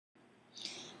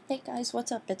Hey guys,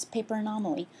 what's up? It's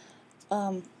PaperAnomaly.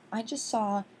 I just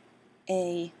saw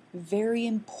a very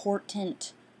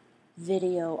important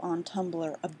video on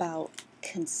Tumblr about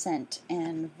consent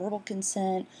and verbal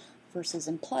consent versus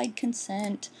implied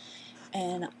consent,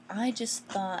 and I just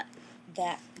thought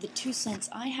that the 2 cents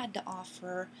I had to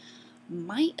offer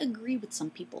might agree with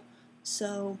some people.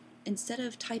 So instead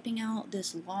of typing out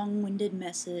this long-winded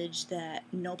message that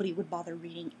nobody would bother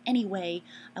reading anyway,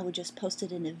 I would just post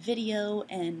it in a video,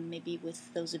 and maybe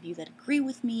with those of you that agree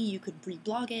with me, you could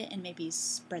reblog it and maybe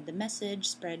spread the message,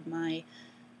 spread my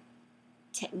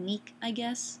technique, I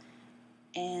guess,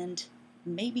 and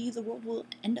maybe the world will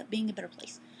end up being a better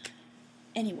place.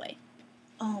 Anyway,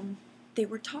 they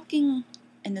were talking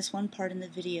in this one part in the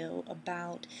video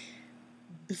about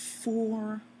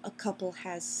before a couple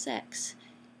has sex,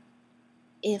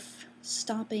 if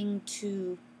stopping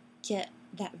to get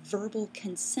that verbal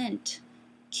consent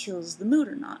kills the mood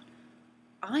or not.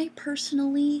 I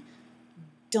personally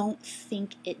don't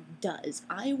think it does.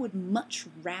 I would much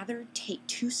rather take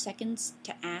 2 seconds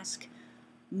to ask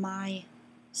my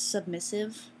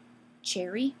submissive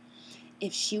Cherry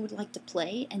if she would like to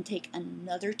play and take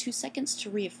another 2 seconds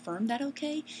to reaffirm that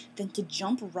okay, than to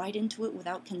jump right into it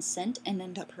without consent and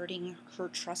end up hurting her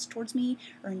trust towards me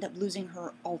or end up losing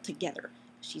her altogether.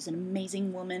 She's an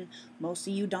amazing woman. Most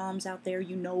of you doms out there,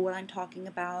 you know what I'm talking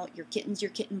about. Your kitten's your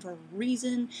kitten for a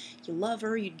reason. You love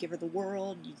her, you'd give her the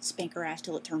world, you'd spank her ass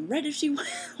till it turned red if she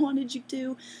wanted you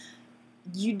to.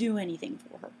 You'd do anything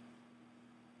for her.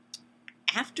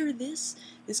 After this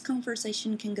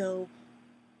conversation can go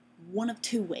one of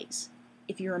two ways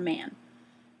if you're a man.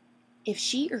 If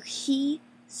she or he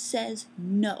says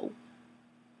no,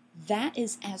 that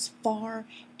is as far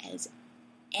as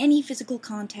any physical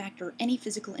contact or any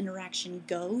physical interaction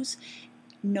goes.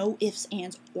 No ifs,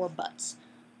 ands, or buts.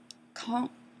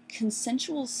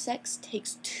 Consensual sex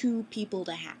takes 2 people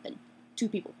to happen. 2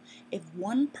 people. If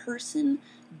one person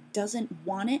doesn't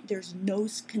want it, there's no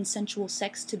consensual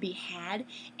sex to be had,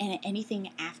 and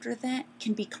anything after that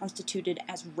can be constituted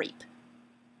as rape.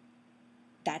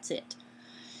 That's it.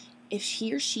 If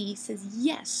he or she says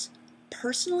yes,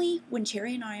 personally, when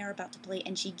Cherry and I are about to play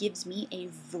and she gives me a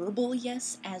verbal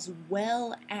yes as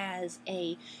well as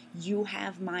a you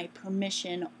have my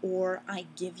permission or I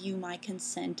give you my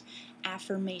consent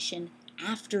affirmation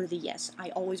after the yes, I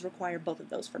always require both of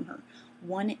those from her.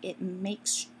 One, it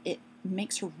makes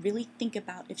her really think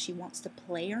about if she wants to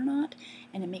play or not,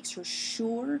 and it makes her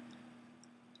sure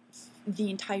the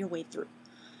entire way through.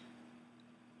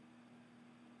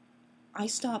 I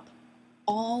stop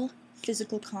all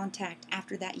physical contact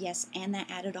after that yes and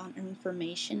that added on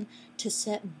information to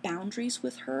set boundaries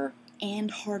with her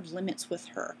and hard limits with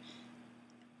her,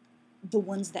 the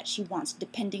ones that she wants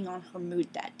depending on her mood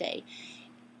that day.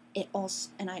 I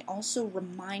also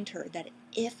remind her that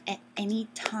if at any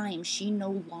time she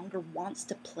no longer wants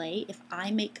to play, if I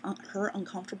make her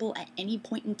uncomfortable at any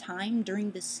point in time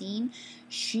during the scene,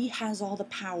 she has all the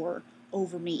power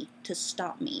over me to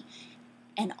stop me.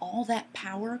 And all that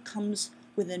power comes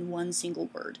within one single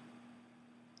word.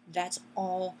 That's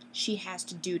all she has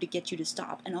to do to get you to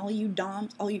stop. And all you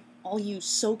doms, all you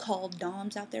so-called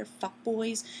doms out there,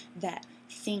 fuckboys, that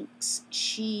thinks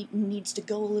she needs to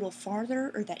go a little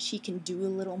farther or that she can do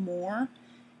a little more,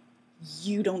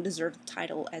 you don't deserve the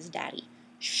title as daddy.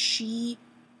 She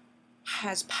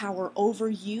has power over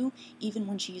you even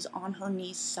when she's on her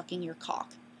knees sucking your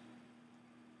cock.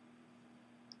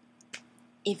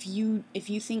 If you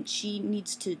think she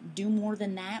needs to do more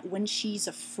than that when she's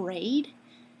afraid,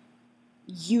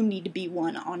 you need to be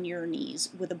one on your knees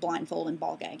with a blindfold and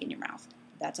ball gag in your mouth.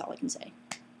 That's all I can say.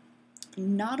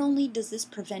 Not only does this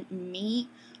prevent me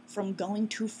from going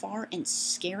too far and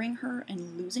scaring her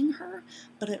and losing her,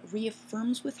 but it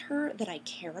reaffirms with her that I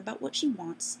care about what she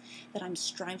wants, that I'm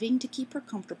striving to keep her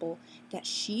comfortable, that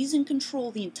she's in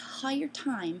control the entire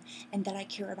time, and that I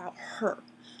care about her.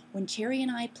 When Cherry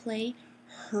and I play,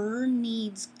 her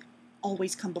needs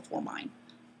always come before mine.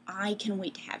 I can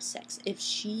wait to have sex. If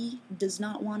she does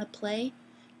not want to play,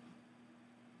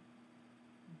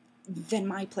 then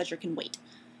my pleasure can wait.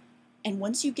 And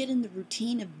once you get in the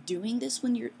routine of doing this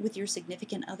when you're with your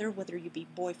significant other, whether you be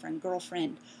boyfriend,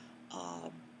 girlfriend,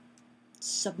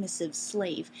 submissive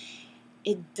slave,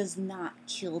 it does not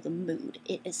kill the mood.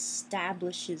 It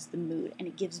establishes the mood, and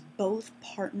it gives both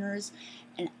partners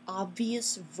an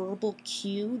obvious verbal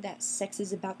cue that sex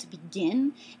is about to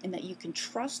begin and that you can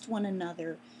trust one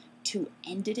another to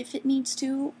end it if it needs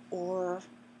to, or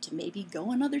to maybe go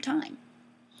another time.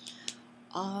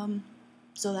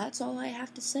 So that's all I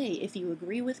have to say. If you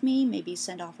agree with me, maybe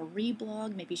send off a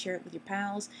reblog, maybe share it with your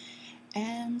pals,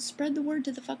 and spread the word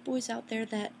to the fuckboys out there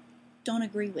that don't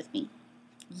agree with me.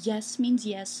 Yes means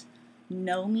yes,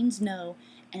 no means no,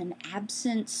 and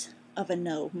absence of a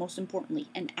no, most importantly,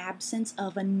 an absence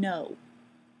of a no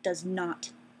does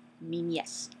not mean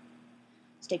yes.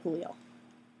 Stay cool, y'all.